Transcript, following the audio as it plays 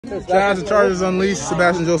Shout out to Chargers Unleashed,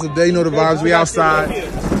 Sebastian Joseph Day. You know the vibes, we outside.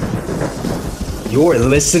 You're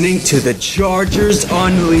listening to the Chargers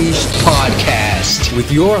Unleashed podcast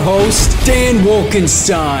with your host, Dan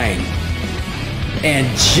Wolkenstein and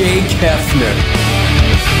Jake Hefner.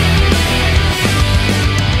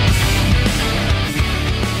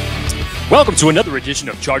 Welcome to another edition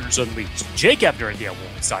of Chargers Unleashed. Jake Hefner and Dan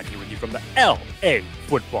Wolkenstein here with you from the LAFB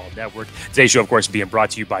Network. Today's show, of course, being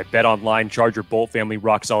brought to you by Bet Online, Charger Bolt Family,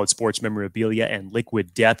 Rock Solid Sports Memorabilia, and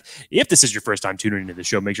Liquid Death. If this is your first time tuning into the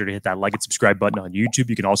show, make sure to hit that like and subscribe button on YouTube.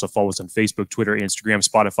 You can also follow us on Facebook, Twitter, Instagram,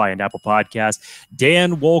 Spotify, and Apple Podcasts.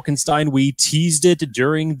 Dan Wolkenstein, we teased it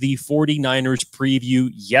during the 49ers preview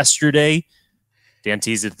yesterday. Dan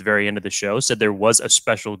teased it at the very end of the show, said there was a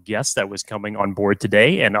special guest that was coming on board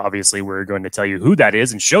today, and obviously we're going to tell you who that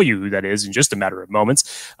is and show you who that is in just a matter of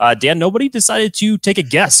moments. Dan, nobody decided to take a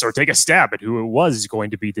guess or take a stab at who it was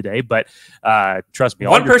going to be today, but trust me.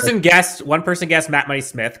 One person guessed Matt Money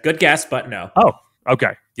Smith. Good guess, but no. Oh,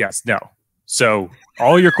 okay. Yes, no. So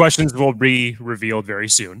all your questions will be revealed very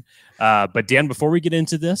soon. But Dan, before we get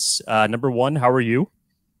into this, number one, how are you?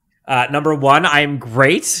 Number one, I'm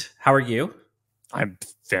great. How are you? I'm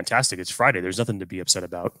fantastic. It's Friday. There's nothing to be upset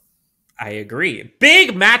about. I agree.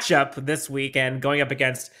 Big matchup this weekend going up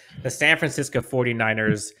against the San Francisco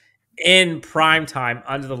 49ers in primetime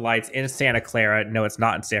under the lights in Santa Clara. No, it's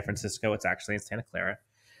not in San Francisco. It's actually in Santa Clara.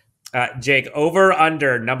 Jake, over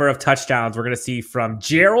under number of touchdowns we're going to see from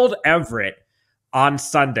Gerald Everett on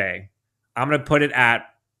Sunday. I'm going to put it at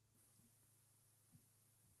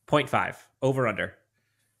 0.5 over under.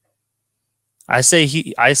 I say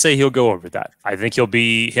he'll go over that. I think he'll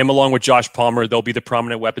be him along with Josh Palmer. They'll be the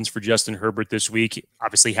prominent weapons for Justin Herbert this week.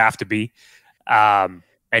 Obviously, have to be. And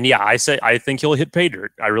yeah, I think he'll hit pay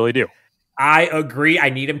dirt. I really do. I agree. I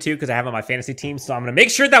need him to because I have him on my fantasy team. So I'm going to make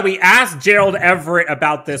sure that we ask Gerald Everett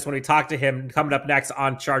about this when we talk to him coming up next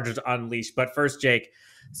on Chargers Unleashed. But first, Jake,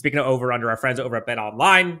 speaking of over under, our friends over at Bet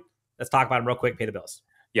Online, let's talk about them real quick. Pay the bills.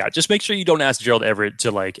 Yeah, just make sure you don't ask Gerald Everett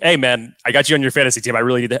to like, hey man, I got you on your fantasy team. I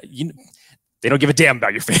really need that. They don't give a damn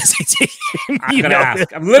about your fantasy team.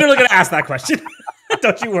 I'm literally going to ask that question.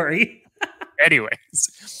 Don't you worry.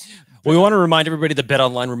 Anyways, we want to remind everybody that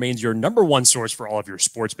BetOnline remains your number one source for all of your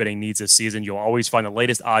sports betting needs this season. You'll always find the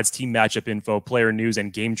latest odds, team matchup info, player news,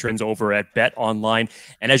 and game trends over at BetOnline.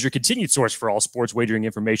 And as your continued source for all sports wagering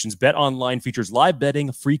information, BetOnline features live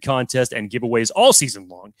betting, free contests, and giveaways all season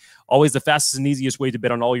long. Always the fastest and easiest way to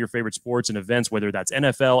bet on all your favorite sports and events, whether that's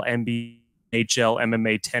NFL, NBA, NHL,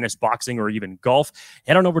 MMA, tennis, boxing, or even golf.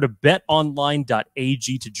 Head on over to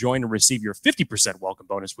betonline.ag to join and receive your 50% welcome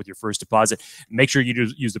bonus with your first deposit. Make sure you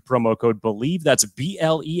use the promo code BELIEVE, that's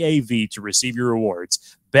BLEAV, to receive your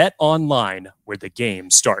rewards. Bet Online, where the game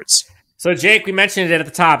starts. So, Jake, we mentioned it at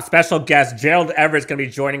the top. Special guest Gerald Everett is going to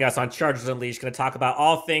be joining us on Chargers Unleashed. Going to talk about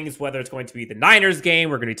all things, whether it's going to be the Niners game.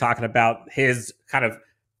 We're going to be talking about his kind of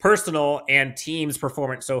personal and team's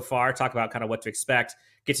performance so far. Talk about kind of what to expect.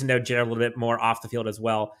 Get to know Gerald a little bit more off the field as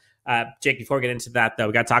well. Jake, before we get into that, though,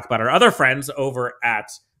 we got to talk about our other friends over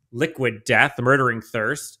at Liquid Death, the Murdering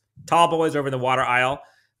Thirst. Tall boys over in the water aisle.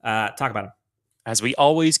 Talk about them. As we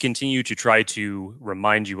always continue to try to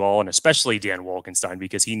remind you all, and especially Dan Wolkenstein,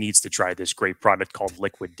 because he needs to try this great product called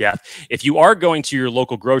Liquid Death. If you are going to your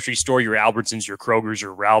local grocery store, your Albertsons, your Kroger's,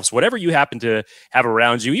 your Ralph's, whatever you happen to have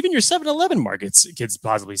around you, even your 7-Eleven markets, kids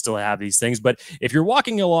possibly still have these things. But if you're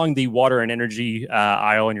walking along the water and energy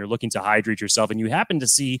aisle and you're looking to hydrate yourself and you happen to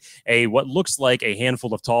see what looks like a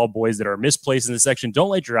handful of tall boys that are misplaced in the section, don't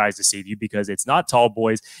let your eyes deceive you, because it's not tall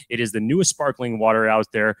boys. It is the newest sparkling water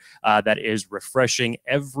out there that is refreshing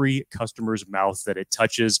every customer's mouth that it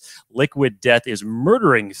touches. Liquid Death is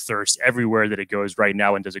murdering thirst everywhere that it goes right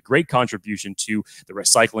now and does a great contribution to the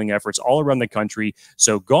recycling efforts all around the country.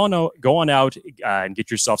 So go on out and get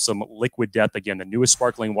yourself some Liquid Death. Again, the newest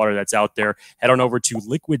sparkling water that's out there. Head on over to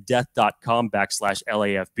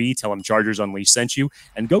liquiddeath.com/LAFB. Tell them Chargers Unleashed sent you,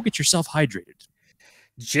 and go get yourself hydrated.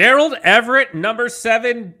 Gerald Everett, number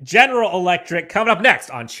 7, General Electric, coming up next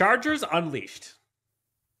on Chargers Unleashed.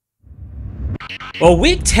 Well,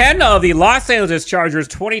 week 10 of the Los Angeles Chargers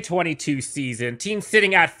 2022 season. Team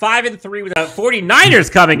sitting at 5-3 with the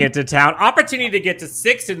 49ers coming into town. Opportunity to get to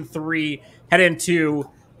 6-3, head into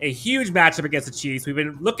a huge matchup against the Chiefs. We've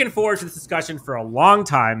been looking forward to this discussion for a long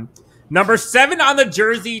time. Number 7 on the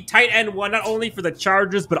jersey, tight end 1, not only for the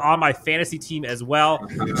Chargers, but on my fantasy team as well.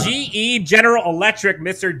 GE General Electric,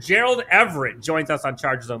 Mr. Gerald Everett joins us on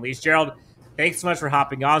Chargers Unleashed. Gerald, thanks so much for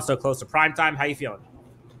hopping on so close to primetime. How you feeling?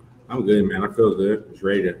 I'm good, man. I feel good. Just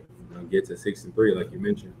ready to get to 6-3, like you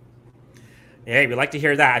mentioned. Hey, we like to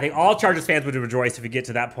hear that. I think all Chargers fans would rejoice if we get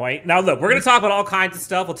to that point. Now, look, we're going to talk about all kinds of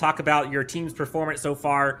stuff. We'll talk about your team's performance so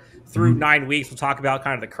far through 9 weeks. We'll talk about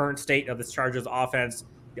kind of the current state of this Chargers offense,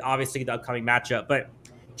 obviously the upcoming matchup. But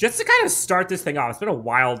just to kind of start this thing off, it's been a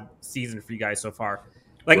wild season for you guys so far.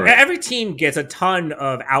 Like, every team gets a ton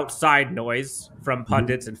of outside noise from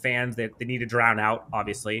pundits and fans that they need to drown out,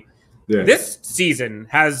 obviously. Yeah. This season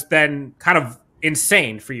has been kind of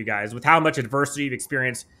insane for you guys with how much adversity you've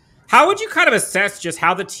experienced. How would you kind of assess just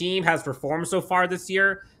how the team has performed so far this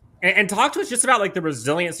year? And talk to us just about like the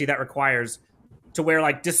resiliency that requires to where,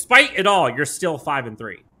 like, despite it all, you're still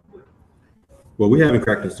 5-3. Well, we haven't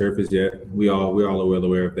cracked the surface yet. We're all well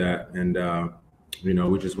aware of that. And,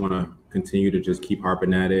 we just want to continue to just keep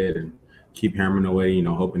harping at it and keep hammering away,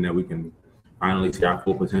 hoping that we can finally see our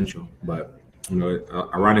full potential. But,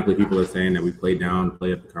 ironically, people are saying that we play down,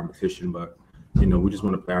 play up the competition. But, we just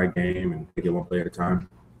want to play our game and take it one play at a time.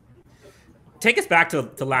 Take us back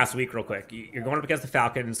to last week real quick. You're going up against the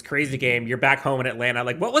Falcons, crazy game. You're back home in Atlanta.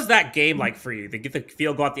 Like, what was that game like for you? They get the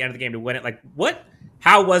field goal at the end of the game to win it. Like,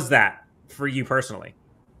 how was that for you personally?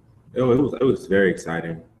 It was very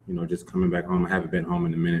exciting. Just coming back home. I haven't been home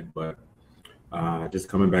in a minute, but just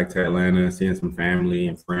coming back to Atlanta, seeing some family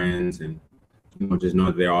and friends, and just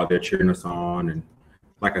knowing that they're all there cheering us on. And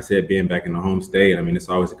like I said, being back in the home state, I mean, it's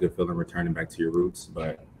always a good feeling returning back to your roots.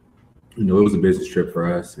 But it was a business trip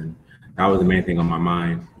for us, and that was the main thing on my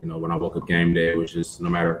mind. When I woke up game day, it was just no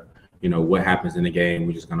matter, what happens in the game,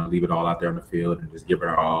 we're just going to leave it all out there on the field and just give it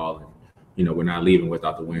our all. And, we're not leaving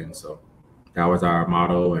without the win. So that was our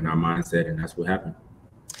motto and our mindset, and that's what happened.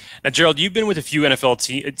 Now, Gerald, you've been with a few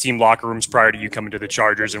NFL team locker rooms prior to you coming to the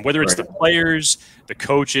Chargers, and whether it's the players, the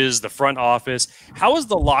coaches, the front office, how is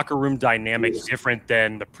the locker room dynamic different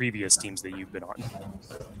than the previous teams that you've been on?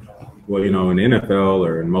 Well, in the NFL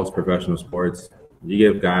or in most professional sports, you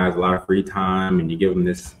give guys a lot of free time and you give them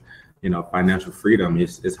this, financial freedom.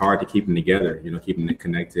 It's hard to keep them together, keeping them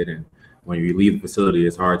connected. And when you leave the facility,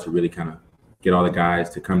 it's hard to really kind of get all the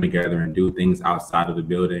guys to come together and do things outside of the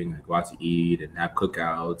building, like go out to eat and have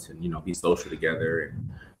cookouts and, be social together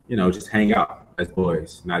and, just hang out as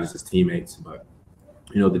boys, not just as teammates. But,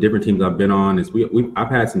 the different teams I've been on is I've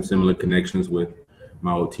had some similar connections with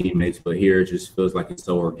my old teammates, but here it just feels like it's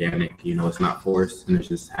so organic, it's not forced and it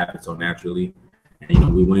just happens so naturally.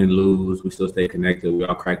 And, we win, lose, we still stay connected. We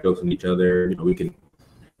all crack jokes on each other. We can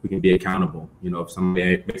be accountable. If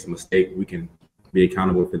somebody makes a mistake, we can be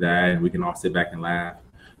accountable for that, and we can all sit back and laugh.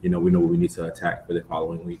 We know what we need to attack for the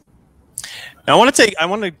following week. Now, I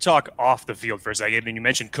want to talk off the field for a second, and you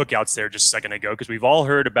mentioned cookouts there just a second ago, because we've all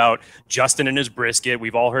heard about Justin and his brisket.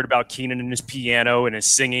 We've all heard about Keenan and his piano and his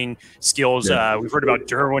singing skills. Yeah. We've heard about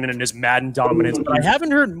Derwin and his Madden dominance, but I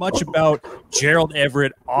haven't heard much about Gerald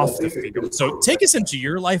Everett off the field. So take us into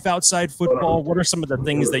your life outside football. What are some of the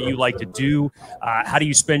things that you like to do? How do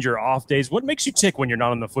you spend your off days? What makes you tick when you're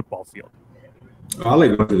not on the football field? I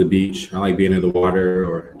like going to the beach. I like being in the water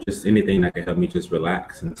or just anything that can help me just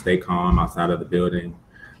relax and stay calm outside of the building.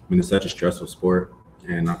 I mean, it's such a stressful sport,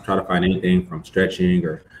 and I try to find anything from stretching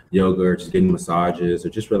or yoga or just getting massages or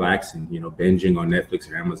just relaxing, binging on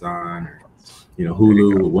Netflix or Amazon or,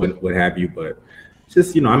 Hulu or what have you. But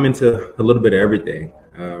just, I'm into a little bit of everything.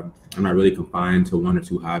 I'm not really confined to one or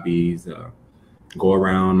two hobbies. Go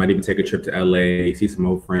around, might even take a trip to LA, see some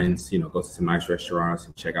old friends, go to some nice restaurants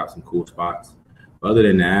and check out some cool spots. Other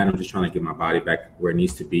than that, I'm just trying to get my body back where it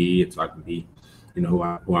needs to be, and so I can be, who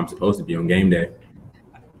I'm supposed to be on game day.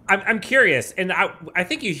 I'm curious, and I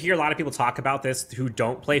think you hear a lot of people talk about this who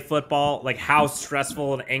don't play football, like how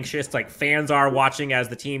stressful and anxious like fans are watching as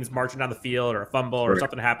the team's marching down the field or a fumble or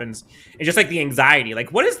something happens, and just like the anxiety.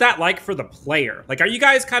 Like, what is that like for the player? Like, are you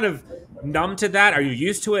guys kind of numb to that? Are you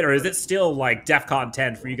used to it, or is it still like DEFCON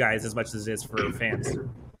 10 for you guys as much as it is for fans?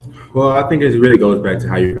 Well, I think it really goes back to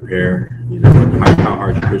how you prepare, how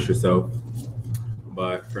hard you push yourself.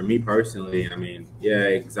 But for me personally, I mean,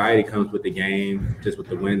 anxiety comes with the game, just with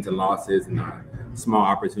the wins and losses and the small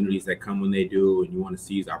opportunities that come when they do. And you want to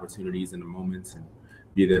seize opportunities in the moments and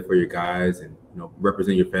be there for your guys and,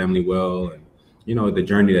 represent your family well. And, the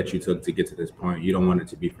journey that you took to get to this point, you don't want it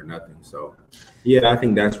to be for nothing. So, I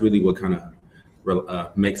think that's really what kind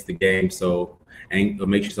of makes the game it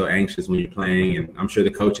makes you so anxious when you're playing. And I'm sure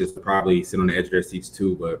the coaches probably sit on the edge of their seats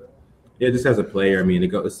too. But just as a player, I mean,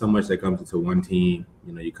 there's so much that comes into one team.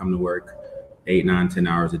 You come to work 8, 9, 10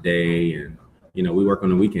 hours a day, and we work on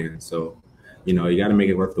the weekends. So, you got to make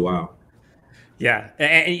it worth the while. Yeah,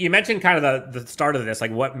 and you mentioned kind of the start of this,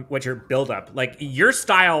 like what your build up, like your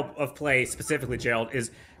style of play specifically, Gerald,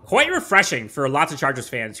 is quite refreshing for lots of Chargers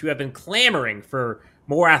fans who have been clamoring for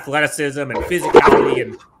more athleticism and physicality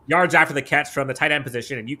and yards after the catch from the tight end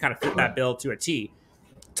position, and you kind of fit that bill to a T.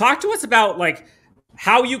 Talk to us about like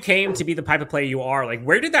how you came to be the type of player you are. Like,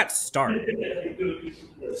 where did that start?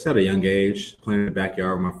 Just at a young age, playing in the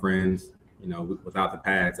backyard with my friends, without the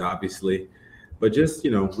pads, obviously. But just,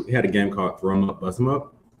 we had a game called Throw 'em Up, Bust 'em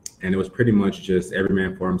Up. And it was pretty much just every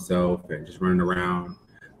man for himself and just running around,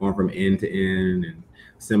 going from end to end and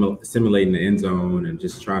simulating the end zone and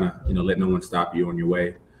just trying to, let no one stop you on your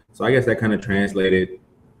way. So I guess that kind of translated,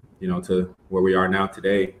 to where we are now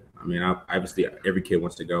today. I mean, obviously every kid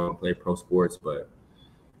wants to go and play pro sports, but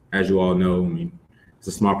as you all know, I mean, it's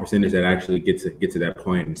a small percentage that actually get to that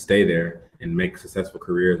point and stay there and make successful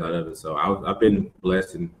careers out of it. So I've been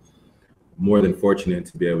blessed and more than fortunate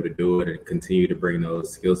to be able to do it and continue to bring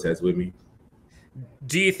those skill sets with me.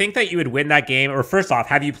 Do you think that you would win that game? Or first off,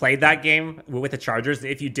 have you played that game with the Chargers?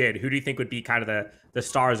 If you did, who do you think would be kind of the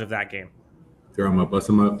stars of that game? Throw them up, bust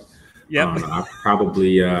them up. Yep. I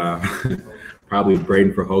probably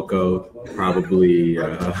Braden Fajoko, probably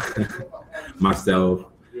myself,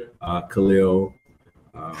 Khalil,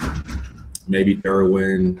 maybe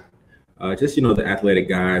Derwin. Just, the athletic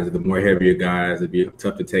guys, the more heavier guys, it'd be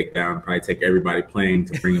tough to take down. Probably take everybody playing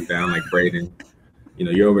to bring them down like Braden.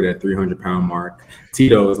 You're over that 300-pound mark.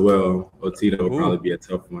 Tito as well. Tito would probably be a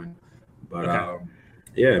tough one. But,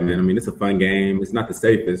 yeah, man, I mean, it's a fun game. It's not the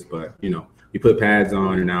safest, but, you put pads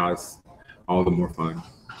on and now it's all the more fun.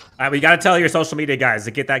 We got to tell your social media guys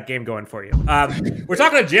to get that game going for you. We're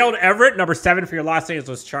talking to Gerald Everett, number 7 for your Los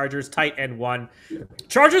Angeles Chargers, tight end 1.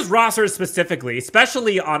 Chargers roster specifically,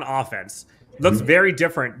 especially on offense, looks very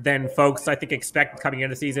different than folks I think expect coming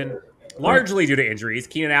into the season, largely due to injuries.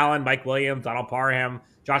 Keenan Allen, Mike Williams, Donald Parham,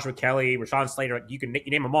 Joshua Kelly, Rashawn Slater, you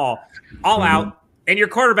name them all out. And your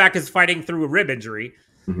quarterback is fighting through a rib injury.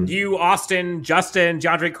 You, Austin, Justin,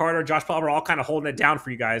 DeAndre Carter, Josh Palmer, all kind of holding it down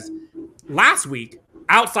for you guys. Last week,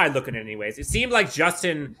 outside looking anyways, it seemed like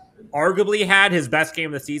Justin arguably had his best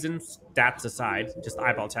game of the season, stats aside, just the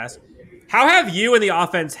eyeball test. How have you and the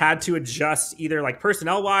offense had to adjust either like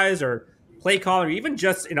personnel-wise or play call or even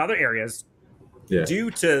just in other areas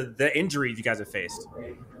due to the injuries you guys have faced?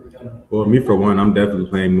 Well, me for one, I'm definitely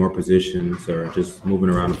playing more positions or just moving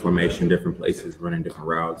around the formation, different places, running different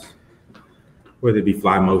routes. Whether it be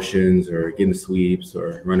fly motions or getting sweeps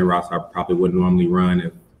or running routes I probably wouldn't normally run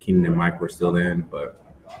if Keenan and Mike were still in. But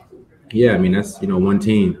yeah, I mean, that's, one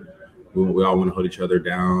team. We all want to hold each other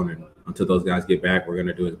down. And until those guys get back, we're going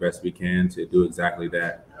to do as best we can to do exactly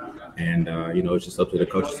that. And, it's just up to the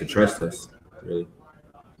coaches to trust us, really.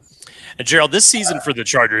 And Gerald, this season for the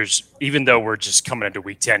Chargers, even though we're just coming into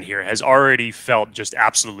week 10 here, has already felt just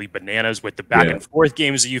absolutely bananas with the back and forth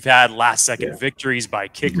games that you've had, last second victories by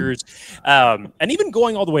kickers, and even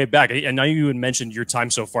going all the way back. I know you had mentioned your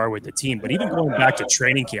time so far with the team, but even going back to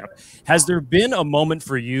training camp, has there been a moment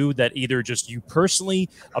for you that either just you personally,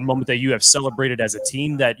 a moment that you have celebrated as a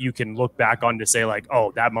team that you can look back on to say like,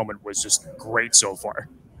 oh, that moment was just great so far?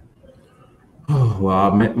 Oh,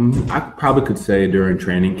 well, I probably could say during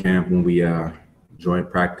training camp when we joint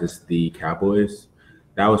practiced the Cowboys,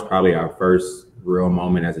 that was probably our first real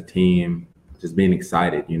moment as a team, just being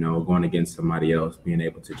excited, going against somebody else, being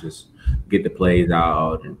able to just get the plays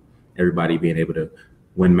out and everybody being able to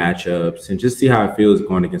win matchups and just see how it feels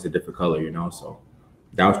going against a different color, So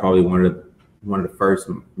that was probably one of the first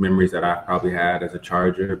memories that I probably had as a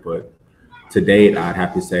Charger. But to date, I'd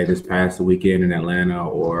have to say this past weekend in Atlanta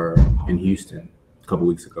or in Houston a couple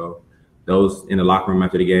weeks ago, those in the locker room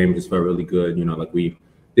after the game just felt really good. Like we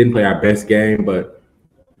didn't play our best game, but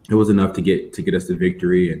it was enough to get us the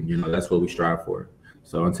victory, and that's what we strive for.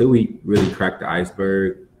 So until we really crack the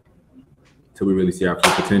iceberg, until we really see our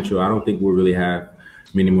full potential, I don't think we'll really have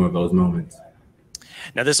many more of those moments.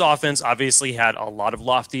 Now, this offense obviously had a lot of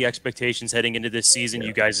lofty expectations heading into this season.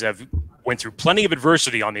 You guys have went through plenty of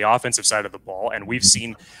adversity on the offensive side of the ball, and we've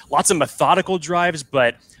seen lots of methodical drives,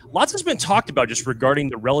 but lots has been talked about just regarding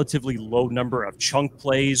the relatively low number of chunk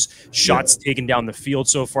plays, shots taken down the field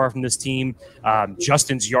so far from this team.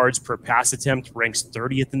 Justin's yards per pass attempt ranks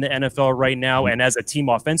 30th in the NFL right now, and as a team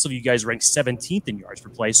offensively, you guys rank 17th in yards per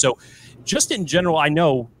play. So just in general, I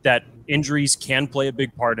know that injuries can play a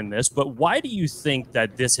big part in this, but why do you think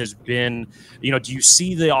that this has been, do you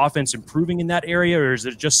see the offense improving in that area, or is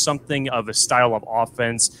it just something of a style of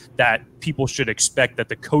offense that people should expect that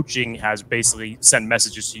the coaching has basically sent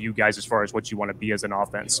messages to you guys as far as what you want to be as an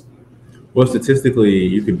offense? Well, statistically,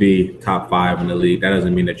 you could be top 5 in the league. That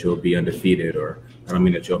doesn't mean that you'll be undefeated, or that don't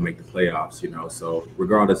mean that you'll make the playoffs, So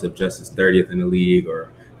regardless of just 30th in the league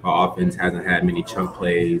or our offense hasn't had many chunk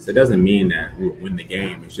plays, it doesn't mean that we'll win the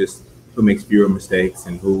game. It's just who makes fewer mistakes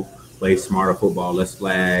and who plays smarter football, less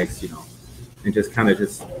flags, and just kind of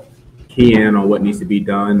just key in on what needs to be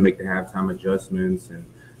done, make the halftime adjustments, and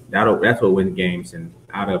that's what wins games. And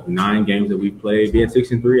out of 9 games that we've played, being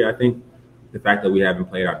 6-3, I think the fact that we haven't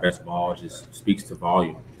played our best ball just speaks to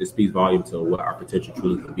volume. It speaks volume to what our potential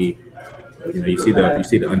truly could be. You see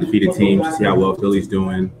the undefeated teams, you see how well Philly's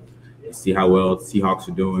doing, you see how well Seahawks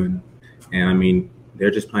are doing, and I mean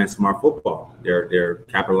they're just playing smart football. They're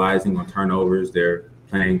capitalizing on turnovers. They're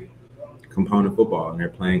playing component football, and they're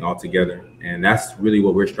playing all together. And that's really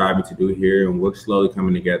what we're striving to do here. And we're slowly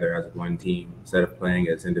coming together as one team instead of playing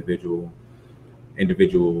as individual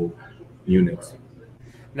units.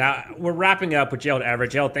 Now, we're wrapping up with Gerald Everett.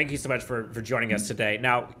 Gerald, thank you so much for joining us today.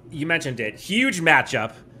 Now, you mentioned it. Huge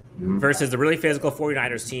matchup versus the really physical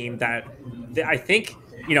 49ers team that I think,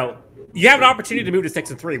 you have an opportunity to move to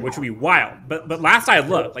 6-3, which would be wild. But last I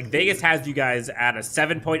looked, like Vegas has you guys at a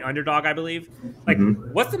 7-point underdog, I believe. Like,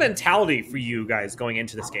 what's the mentality for you guys going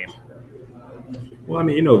into this game? Well, I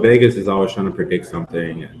mean, Vegas is always trying to predict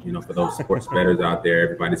something. And, for those sports bettors out there,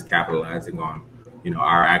 everybody's capitalizing on,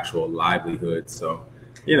 our actual livelihood. So,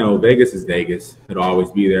 Vegas is Vegas. It'll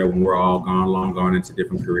always be there when we're all long gone into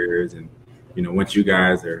different careers. And, once you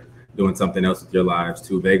guys are doing something else with your lives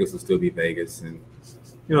too, Vegas will still be Vegas. And,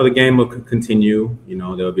 the game will continue.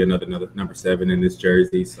 There'll be another number 7 in this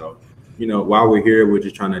jersey. So, while we're here, we're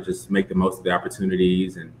just trying to just make the most of the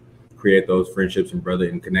opportunities and create those friendships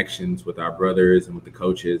and connections with our brothers and with the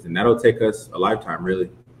coaches. And that'll take us a lifetime, really.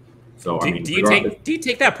 So, do you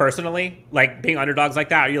take that personally, like being underdogs like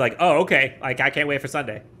that? Are you like, oh, okay, like I can't wait for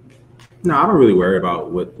Sunday? No, I don't really worry about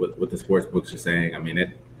what the sports books are saying. I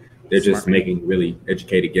mean, they're just making really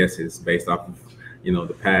educated guesses based off of,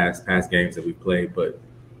 the past games that we played. But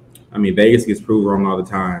I mean, Vegas gets proved wrong all the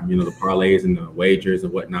time. The parlays and the wagers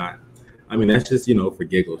and whatnot. I mean, that's just, for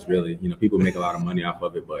giggles, really. People make a lot of money off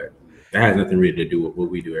of it, but that has nothing really to do with what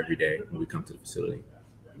we do every day when we come to the facility.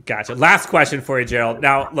 Gotcha. Last question for you, Gerald.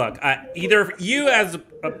 Now, look, either you as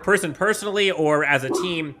a person personally or as a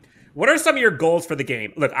team, what are some of your goals for the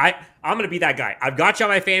game? Look, I'm going to be that guy. I've got you on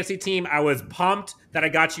my fantasy team. I was pumped that I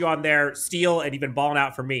got you on there, steal, and even balling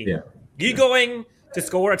out for me. Yeah. You going to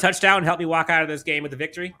score a touchdown and help me walk out of this game with a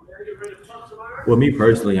victory? Well, me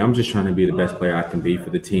personally, I'm just trying to be the best player I can be for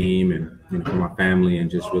the team and for my family, and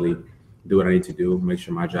just really do what I need to do, make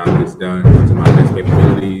sure my job gets done to my best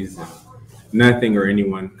capabilities. And nothing or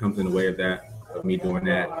anyone comes in the way of me doing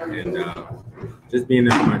that, and just being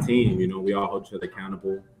there for my team. We all hold each other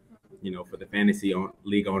accountable. For the fantasy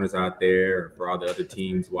league owners out there, for all the other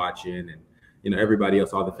teams watching, and everybody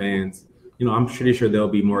else, all the fans. I'm pretty sure they'll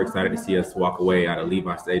be more excited to see us walk away out of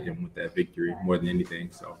Levi Stadium with that victory more than anything.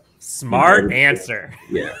 So smart answer.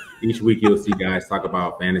 Yeah. Each week you'll see guys talk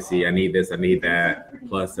about fantasy. I need this, I need that,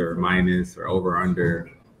 plus or minus or over under.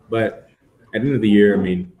 But at the end of the year, I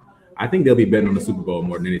mean, I think they'll be betting on the Super Bowl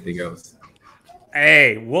more than anything else.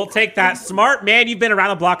 Hey, we'll take that. Smart man, you've been around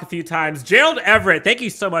the block a few times. Gerald Everett, thank you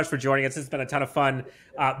so much for joining us. It's been a ton of fun.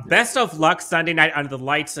 Best of luck Sunday night under the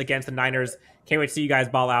lights against the Niners. Can't wait to see you guys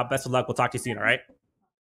ball out. Best of luck. We'll talk to you soon, all right?